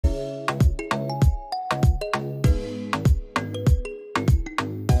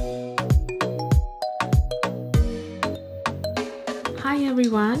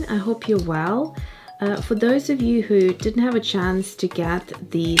everyone, I hope you're well. For those of you who didn't have a chance to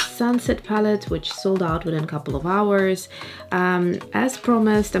get the Sunset palette, which sold out within a couple of hours, as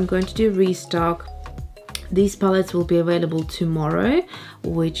promised, I'm going to do a restock. These palettes will be available tomorrow,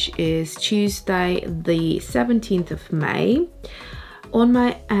 which is Tuesday the 17th of May, on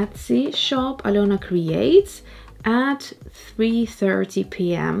my Etsy shop, AlyonaCreates, at 3:30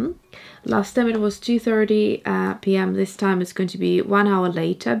 p.m. Last time it was 2:30 p.m. This time it's going to be 1 hour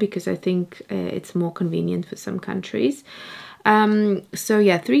later because I think it's more convenient for some countries. So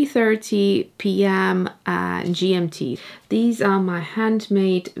yeah, 3:30 p.m. GMT. These are my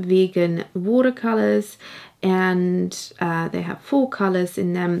handmade vegan watercolors, and they have 4 colors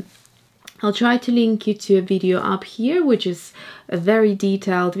in them. I'll try to link you to a video up here, which is a very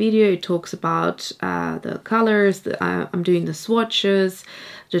detailed video. It talks about the colors, I'm doing the swatches,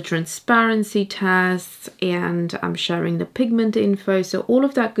 the transparency tests, and I'm sharing the pigment info. So all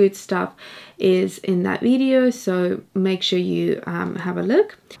of that good stuff is in that video, so make sure you have a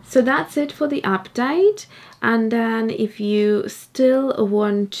look. So that's it for the update. And then if you still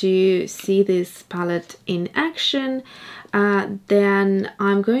want to see this palette in action, then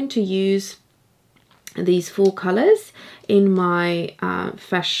I'm going to use these 4 colors in my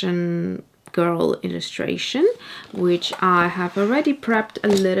fashion girl illustration, which I have already prepped a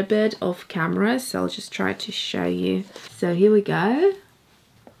little bit off camera, so I'll just try to show you. So here we go.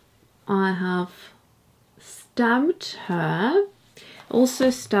 I have stamped her,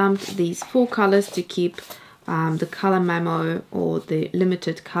 also stamped these 4 colors to keep the color memo or the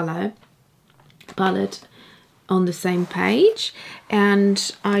limited color palette on the same page.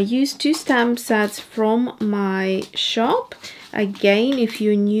 And I used 2 stamp sets from my shop. Again, if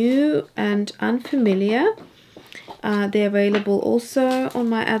you're new and unfamiliar, they're available also on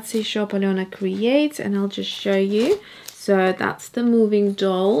my Etsy shop, AlyonaCreates, and I'll just show you. So that's the moving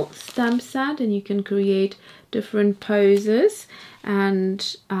doll stamp set, and you can create different poses and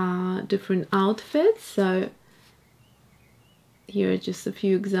different outfits. So here are just a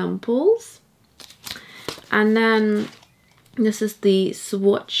few examples. And then this is the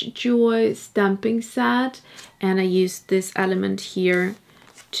Swatch Joy stamping set, and I used this element here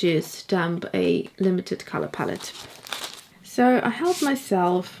to stamp a limited color palette. So I helped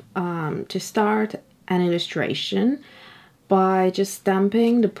myself to start an illustration by just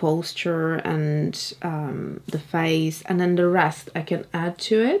stamping the posture and the face, and then the rest I can add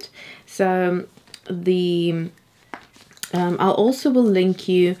to it. So the I'll also will link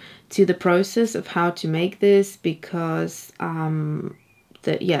you to the process of how to make this, because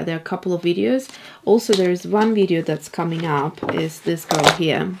there are a couple of videos. Also, there's one video that's coming up, is this girl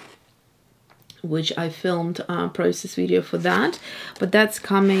here, which I filmed a process video for that, but that's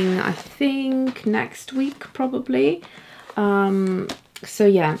coming I think next week probably. So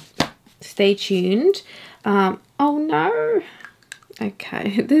yeah, stay tuned. Oh no,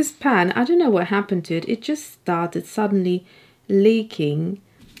 okay, this pan, I don't know what happened to it. It just started suddenly leaking.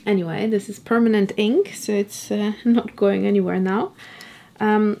 Anyway, this is permanent ink, so it's not going anywhere now.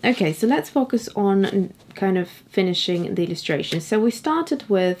 Okay, so let's focus on kind of finishing the illustration. So we started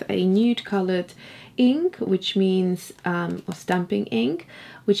with a nude colored ink, which means, or stamping ink,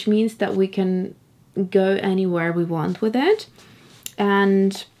 which means that we can go anywhere we want with it.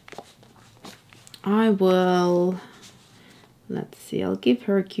 And I will, let's see, I'll give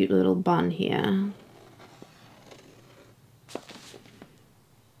her a cute little bun here.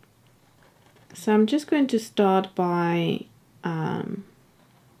 So I'm just going to start by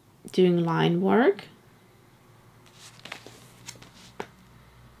doing line work.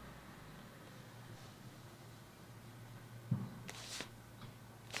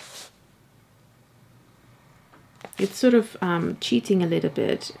 It's sort of cheating a little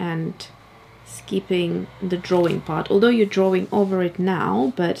bit and skipping the drawing part, although you're drawing over it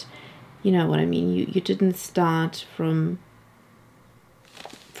now, but you know what I mean. You didn't start from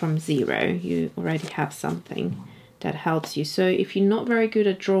zero. You already have something that helps you. So if you're not very good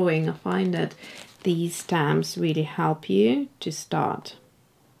at drawing, I find that these stamps really help you to start.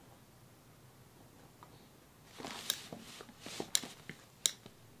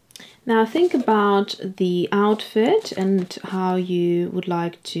 Now think about the outfit and how you would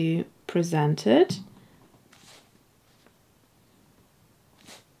like to present it,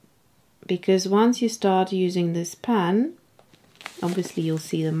 because once you start using this pen, obviously you'll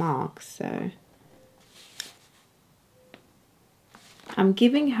see the marks. So I'm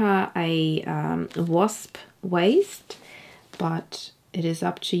giving her a wasp waist, but it is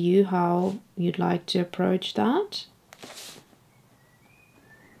up to you how you'd like to approach that.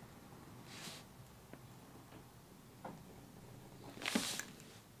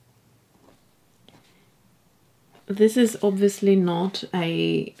 This is obviously not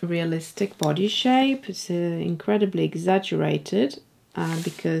a realistic body shape. It's incredibly exaggerated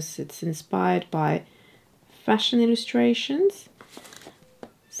because it's inspired by fashion illustrations.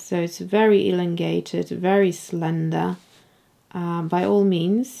 So it's very elongated, very slender. By all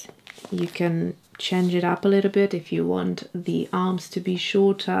means, you can change it up a little bit if you want the arms to be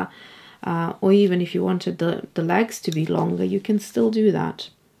shorter, or even if you wanted the legs to be longer, you can still do that.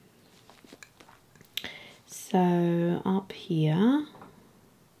 So up here,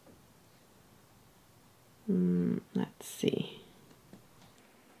 let's see.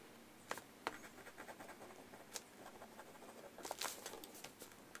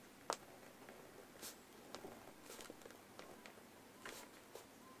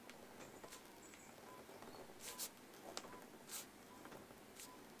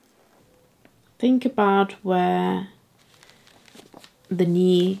 Think about where the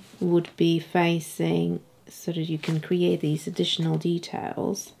knee would be facing so that you can create these additional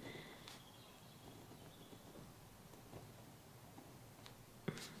details.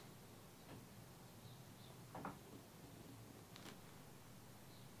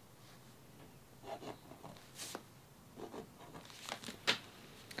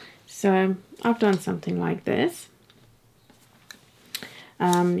 So I've done something like this.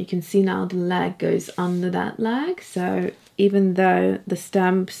 You can see now the leg goes under that leg, so even though the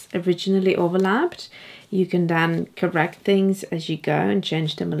stamps originally overlapped, you can then correct things as you go and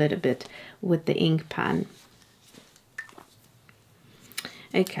change them a little bit with the ink pen.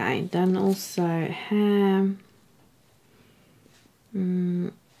 Okay, then also hair.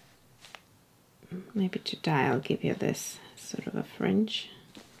 Maybe today I'll give you this sort of a fringe.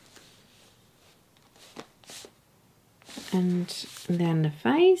 And then the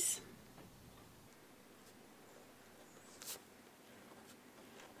face.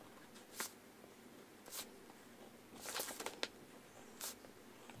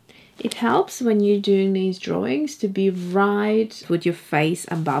 It helps when you're doing these drawings to be right with your face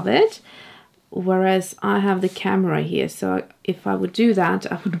above it, whereas I have the camera here, so if I would do that,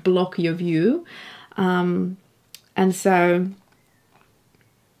 I would block your view. And so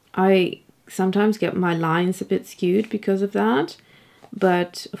I sometimes get my lines a bit skewed because of that.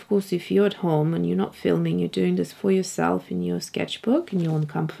 But of course, if you're at home and you're not filming, you're doing this for yourself in your sketchbook in your own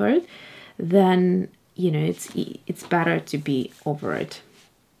comfort, then you know it's better to be over it.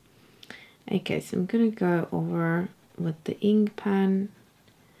 Okay, so I'm gonna go over with the ink pen.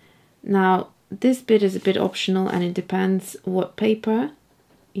 Now this bit is a bit optional and it depends what paper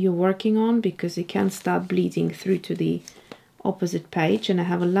you're working on, because it can start bleeding through to the opposite page, and I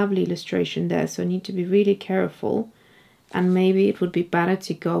have a lovely illustration there, so I need to be really careful, and maybe it would be better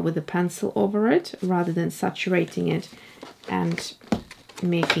to go with a pencil over it rather than saturating it and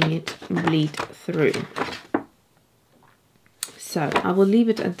making it bleed through. So I will leave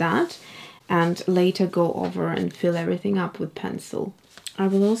it at that and later go over and fill everything up with pencil. I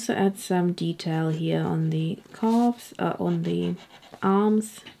will also add some detail here on the calves, on the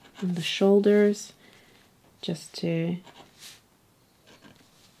arms, on the shoulders, just to,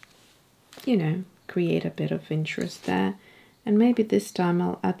 you know, create a bit of interest there. And maybe this time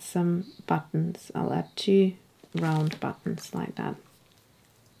I'll add some buttons. I'll add 2 round buttons like that.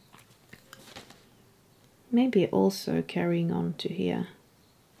 Maybe also carrying on to here.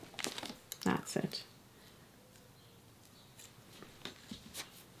 That's it.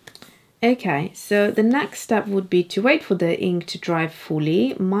 Okay, so the next step would be to wait for the ink to dry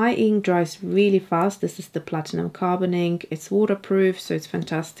fully. My ink dries really fast. This is the platinum carbon ink. It's waterproof, so it's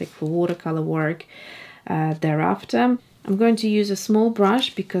fantastic for watercolor work. Thereafter, I'm going to use a small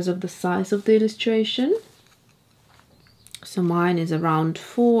brush because of the size of the illustration. So mine is around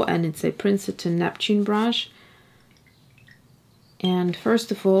 4 and it's a Princeton Neptune brush. And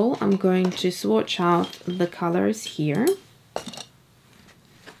first of all, I'm going to swatch out the colors here.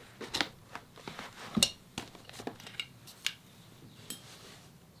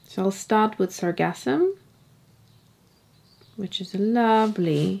 So I'll start with Sargassum, which is a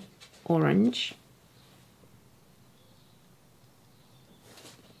lovely orange.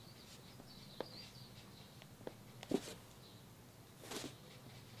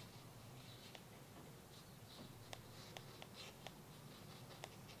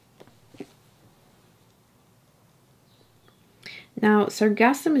 Now,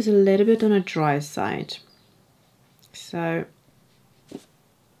 Sargassum is a little bit on a dry side, so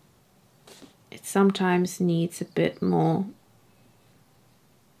it sometimes needs a bit more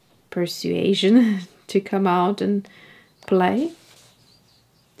persuasion to come out and play.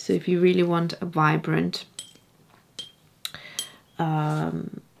 So if you really want a vibrant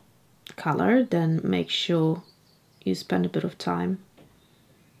color, then make sure you spend a bit of time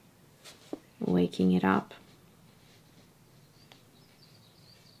waking it up.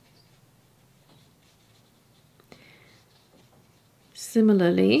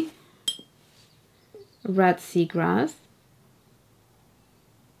 Similarly, red seagrass.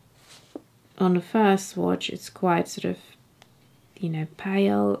 On the first swatch, it's quite sort of, you know,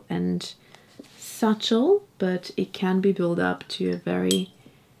 pale and subtle, but it can be built up to a very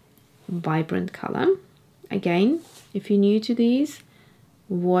vibrant color. Again, if you're new to these,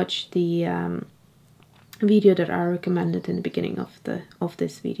 watch the video that I recommended in the beginning of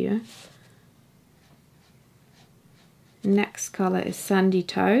this video. Next color is Sandy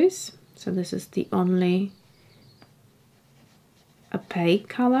Toes. So this is the only opaque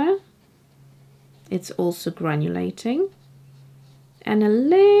color. It's also granulating. And a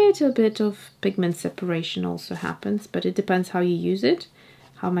little bit of pigment separation also happens, but it depends how you use it,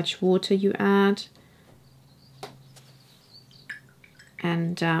 how much water you add,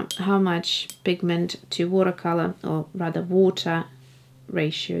 and how much pigment to watercolor, or rather water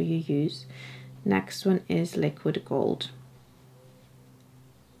ratio you use. Next one is liquid gold.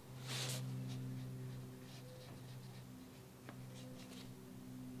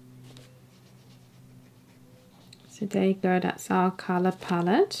 So there you go, that's our color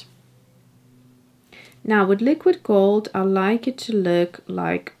palette. Now with liquid gold, I like it to look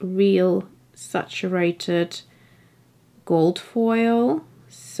like real saturated gold foil,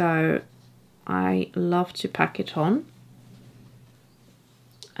 so I love to pack it on,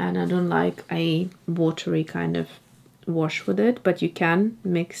 and I don't like a watery kind of wash with it, but you can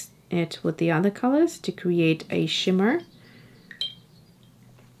mix it with the other colors to create a shimmer.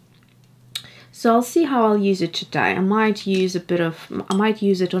 So I'll see how I'll use it today. I might use it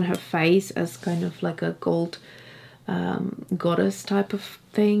on her face as kind of like a gold goddess type of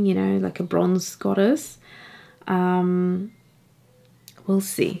thing, you know, like a bronze goddess. We'll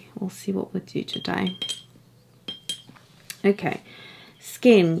see what we'll do today. Okay,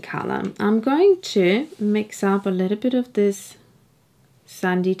 skin color. I'm going to mix up a little bit of this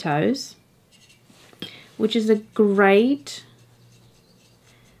Sandy Toes, which is a great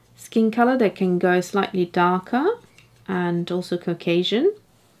skin color that can go slightly darker and also Caucasian,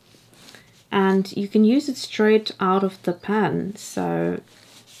 and you can use it straight out of the pan. So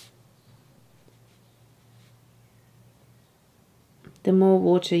the more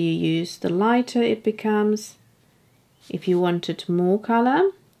water you use, the lighter it becomes. If you wanted more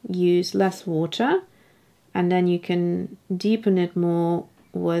color, use less water, and then you can deepen it more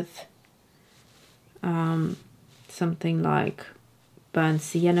with something like burnt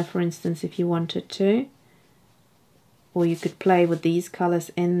sienna, for instance, if you wanted to. Or you could play with these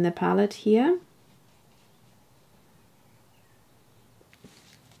colors in the palette here.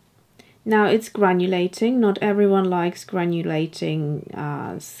 Now it's granulating. Not everyone likes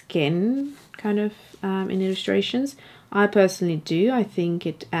granulating skin kind of in illustrations. I personally do. I think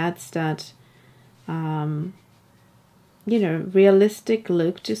it adds that you know, realistic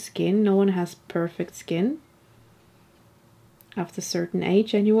look to skin. No one has perfect skin after a certain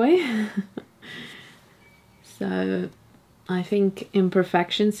age anyway. So I think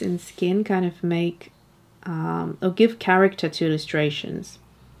imperfections in skin kind of make or give character to illustrations.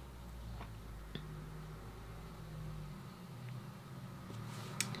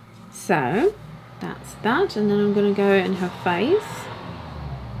 So that's that, and then I'm going to go in her face.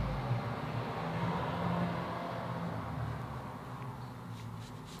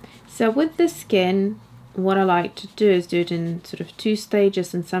 So with the skin, what I like to do is do it in sort of 2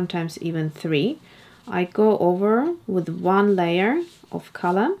 stages and sometimes even 3. I go over with 1 layer of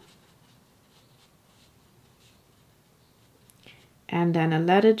color, and then I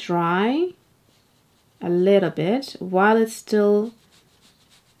let it dry a little bit while it's still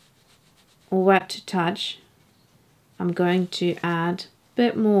wet to touch. I'm going to add a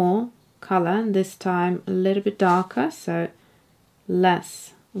bit more color, and this time a little bit darker, so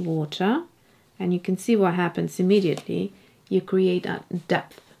less water, and you can see what happens immediately. You create that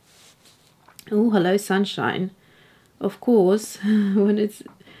depth. Oh, hello sunshine. Of course, when it's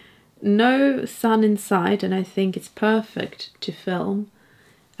no sun inside, and I think it's perfect to film,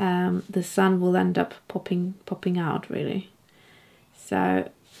 the sun will end up popping out really. So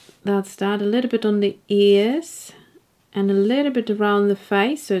that's that. A little bit on the ears and a little bit around the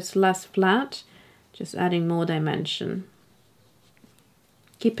face, so it's less flat, just adding more dimension.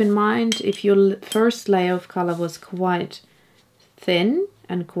 Keep in mind, if your first layer of color was quite thin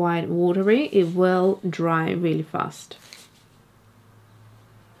and quite watery, it will dry really fast.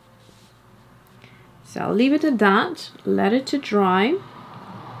 So I'll leave it at that, let it to dry,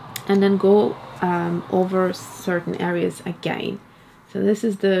 and then go over certain areas again. So this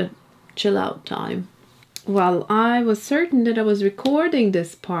is the chill out time. Well, I was certain that I was recording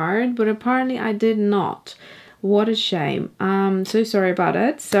this part, but apparently I did not. What a shame. So sorry about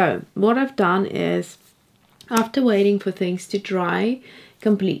it. So what I've done is, after waiting for things to dry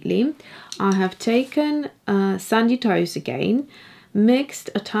completely, I have taken sandy toes again, mixed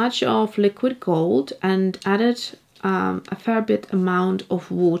a touch of liquid gold and added a fair bit amount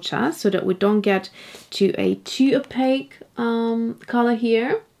of water so that we don't get to a too opaque color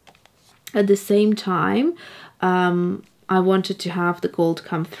here. At the same time, I wanted to have the gold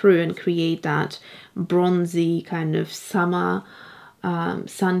come through and create that bronzy kind of summer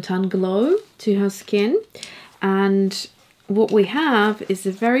suntan glow to her skin. And what we have is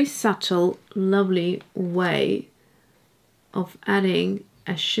a very subtle, lovely way of adding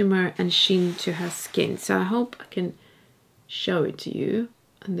a shimmer and sheen to her skin. So I hope I can show it to you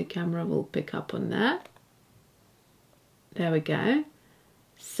and the camera will pick up on that. There we go.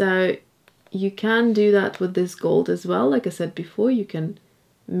 So you can do that with this gold as well. Like I said before, you can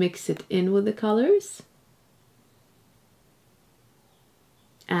mix it in with the colors.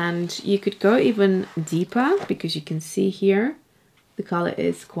 And you could go even deeper, because you can see here the color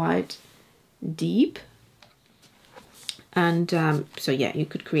is quite deep. And so yeah, you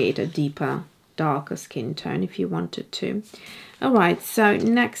could create a deeper, darker skin tone if you wanted to. All right, so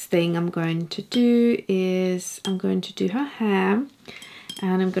next thing I'm going to do is I'm going to do her hair.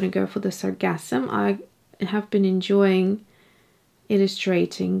 And I'm going to go for the sargassum. I have been enjoying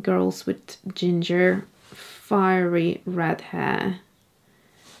illustrating girls with ginger, fiery red hair.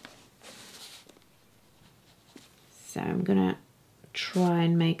 So I'm going to try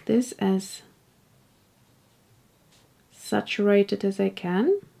and make this as saturated as I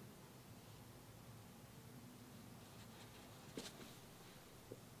can.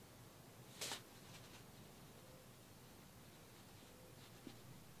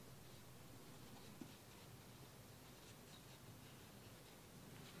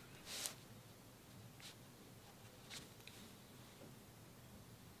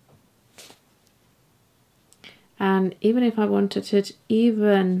 And even if I wanted it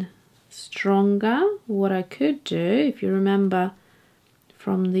even stronger, what I could do, if you remember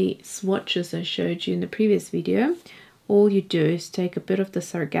from the swatches I showed you in the previous video, all you do is take a bit of the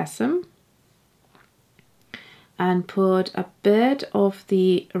sargassum and put a bit of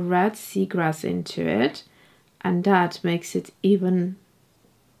the red seagrass into it, and that makes it even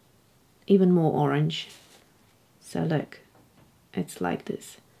more orange. So look, it's like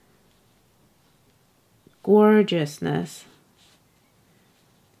this. Gorgeousness.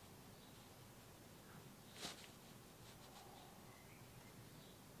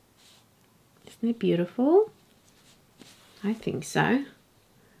 Isn't it beautiful? I think so.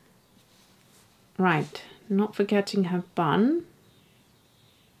 Right, not forgetting her bun.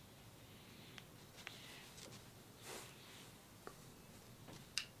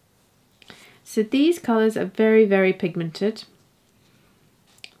 So these colors are very, very pigmented,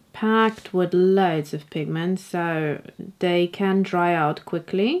 packed with loads of pigments, so they can dry out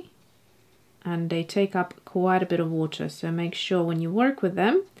quickly and they take up quite a bit of water. So make sure when you work with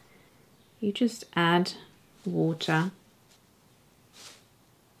them, you just add water.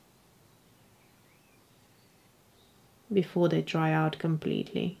 Before they dry out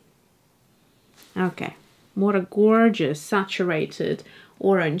completely. Okay, what a gorgeous saturated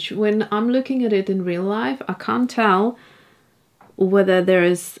orange. When I'm looking at it in real life, I can't tell whether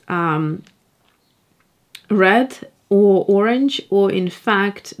there's red or orange, or in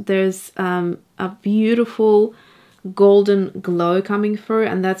fact there's a beautiful golden glow coming through,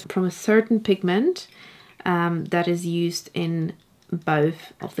 and that's from a certain pigment that is used in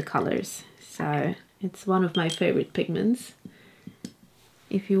both of the colors. So it's one of my favorite pigments.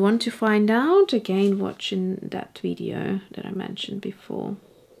 If you want to find out, again, watching that video that I mentioned before.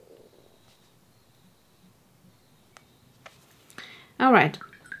 All right,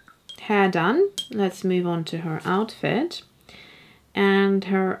 hair done. Let's move on to her outfit. And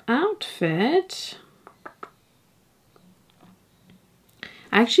her outfit,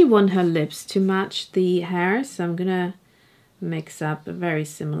 I actually want her lips to match the hair, so I'm gonna mix up a very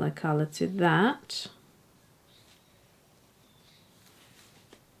similar color to that.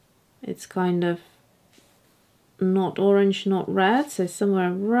 It's kind of not orange, not red, so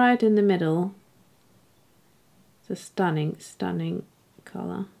somewhere right in the middle. It's a stunning, stunning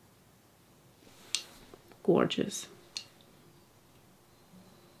color. Gorgeous.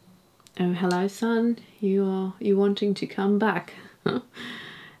 Oh, hello, sun. You wanting to come back?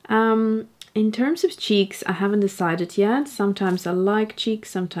 In terms of cheeks, I haven't decided yet. Sometimes I like cheeks,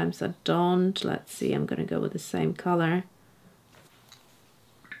 sometimes I don't. Let's see, I'm going to go with the same color.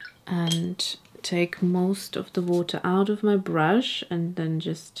 And take most of the water out of my brush and then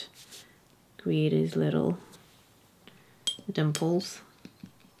just create these little dimples.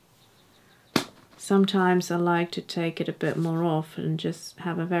 Sometimes I like to take it a bit more off and just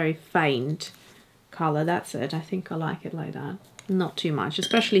have a very faint color. That's it. I think I like it like that. Not too much,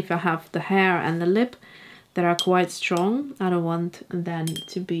 especially if I have the hair and the lip that are quite strong. I don't want them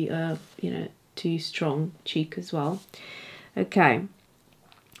to be a, you know, too strong cheek as well. Okay.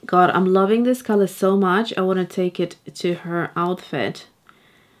 God, I'm loving this color so much. I want to take it to her outfit.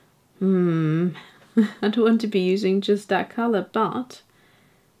 I don't want to be using just that color, but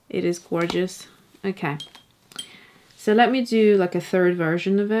it is gorgeous. Okay. So let me do like a third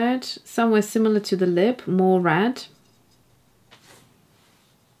version of it. Somewhere similar to the lip, more red.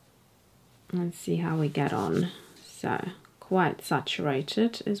 Let's see how we get on. So quite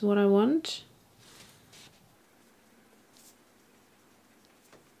saturated is what I want.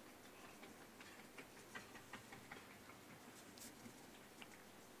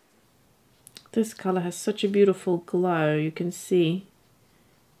 This color has such a beautiful glow. You can see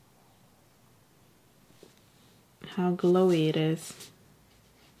how glowy it is.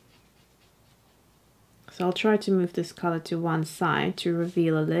 So I'll try to move this color to one side to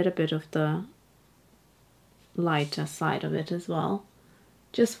reveal a little bit of the lighter side of it as well,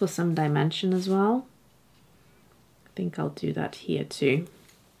 just for some dimension as well. I think I'll do that here too.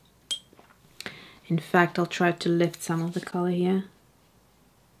 In fact, I'll try to lift some of the color here,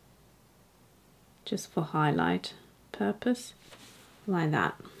 just for highlight purpose, like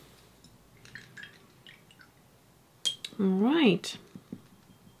that. All right.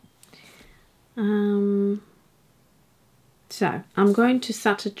 So I'm going to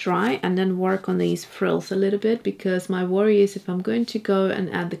set it dry and then work on these frills a little bit, because my worry is if I'm going to go and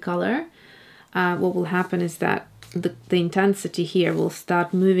add the color, what will happen is that the intensity here will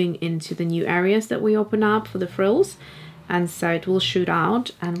start moving into the new areas that we open up for the frills, and so it will shoot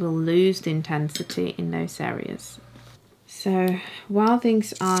out and we'll lose the intensity in those areas. So while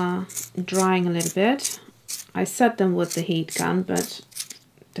things are drying a little bit, I set them with the heat gun, but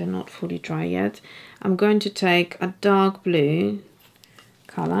they're not fully dry yet. I'm going to take a dark blue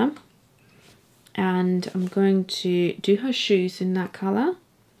color and I'm going to do her shoes in that color.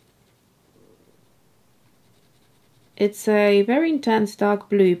 It's a very intense dark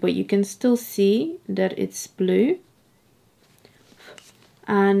blue, but you can still see that it's blue.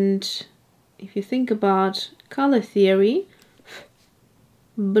 And if you think about color theory,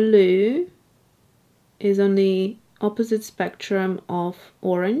 blue is on the opposite spectrum of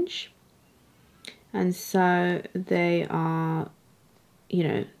orange, and so they are, you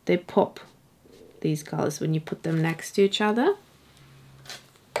know, they pop, these colors, when you put them next to each other.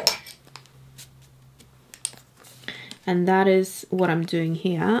 And that is what I'm doing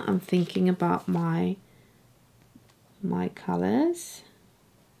here. I'm thinking about my colors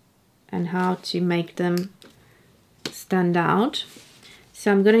and how to make them stand out.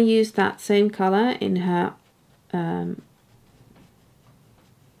 So I'm going to use that same color in her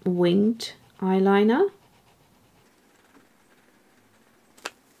winged eyeliner.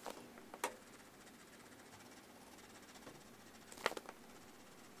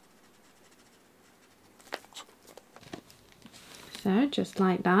 So just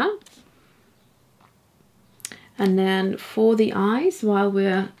like that. And then for the eyes, while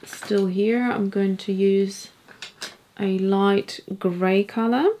we're still here, I'm going to use a light gray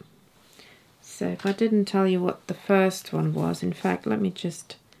color. So if I didn't tell you what the first one was, in fact, let me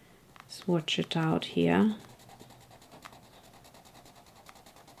just swatch it out here.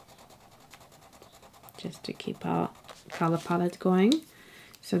 Just to keep our color palette going.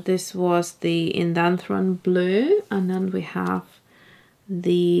 So this was the Indanthrone blue, and then we have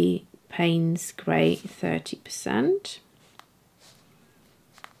the Payne's Grey 30%.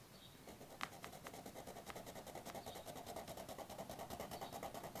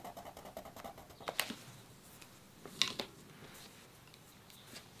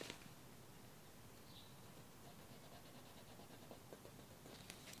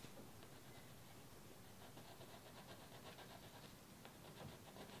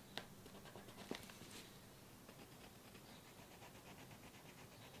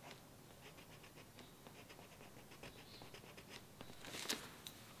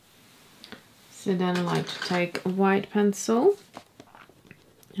 So then I like to take a white pencil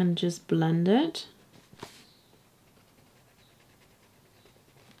and just blend it.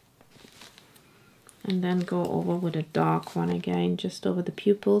 And then go over with a dark one again, just over the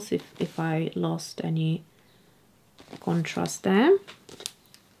pupils if I lost any contrast there.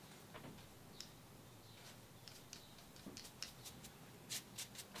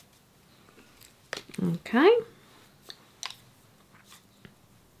 Okay.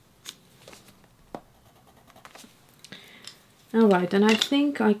 All right, and I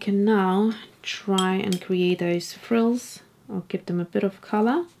think I can now try and create those frills. I'll give them a bit of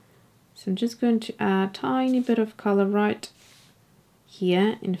color. So I'm just going to add a tiny bit of color right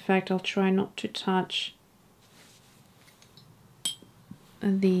here. In fact, I'll try not to touch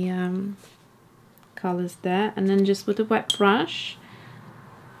the colors there. And then just with a wet brush,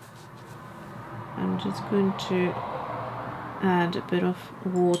 I'm just going to add a bit of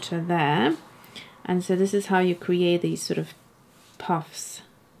water there. And so this is how you create these sort of puffs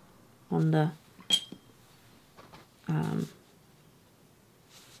on the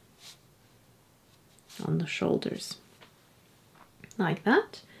shoulders, like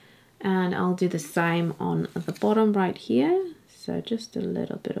that. And I'll do the same on the bottom right here. So just a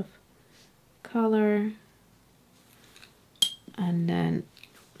little bit of color, and then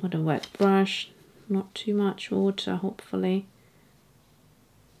with a wet brush, not too much water, hopefully,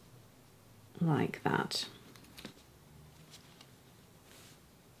 like that.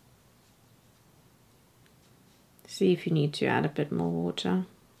 See if you need to add a bit more water.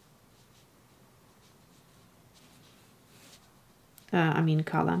 I mean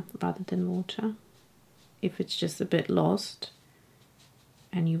color rather than water. If it's just a bit lost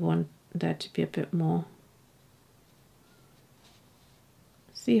and you want that to be a bit more.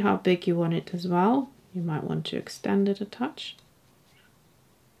 See how big you want it as well. You might want to extend it a touch.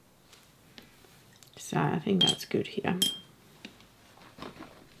 So I think that's good here.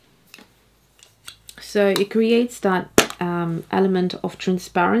 So it creates that element of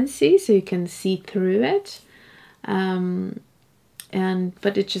transparency, so you can see through it,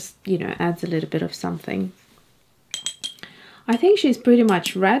 but it just, you know, adds a little bit of something. I think she's pretty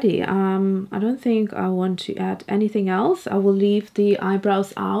much ready. I don't think I want to add anything else. I will leave the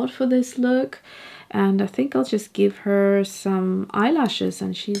eyebrows out for this look, and I think I'll just give her some eyelashes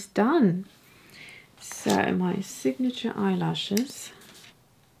and she's done. So my signature eyelashes.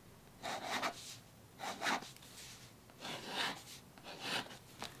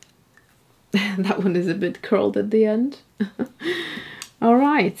 That one is a bit curled at the end. All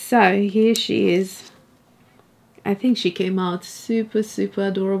right, so here she is. I think she came out super, super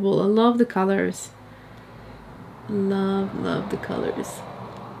adorable. I love the colors. Love the colors.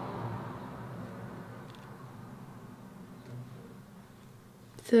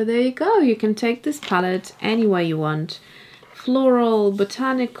 So there you go. You can take this palette any way you want. Floral,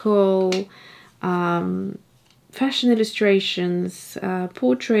 botanical, fashion illustrations,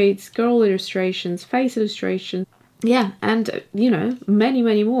 portraits, girl illustrations, face illustrations. Yeah, and you know,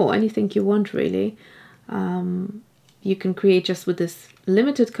 many more. Anything you want, really. You can create just with this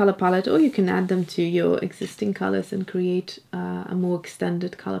limited color palette, or you can add them to your existing colors and create a more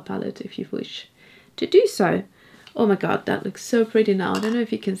extended color palette if you wish to do so. Oh my god, that looks so pretty now. I don't know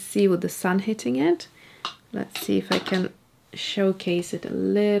if you can see with the sun hitting it. Let's see if I can showcase it a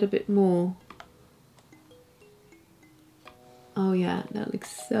little bit more. Oh yeah, that looks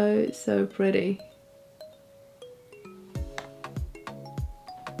so pretty.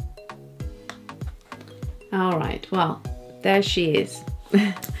 All right, well, there she is.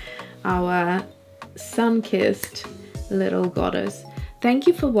 Our sun-kissed little goddess. Thank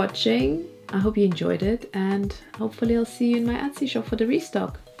you for watching. I hope you enjoyed it, and hopefully I'll see you in my Etsy shop for the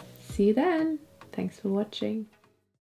restock. See you then. Thanks for watching.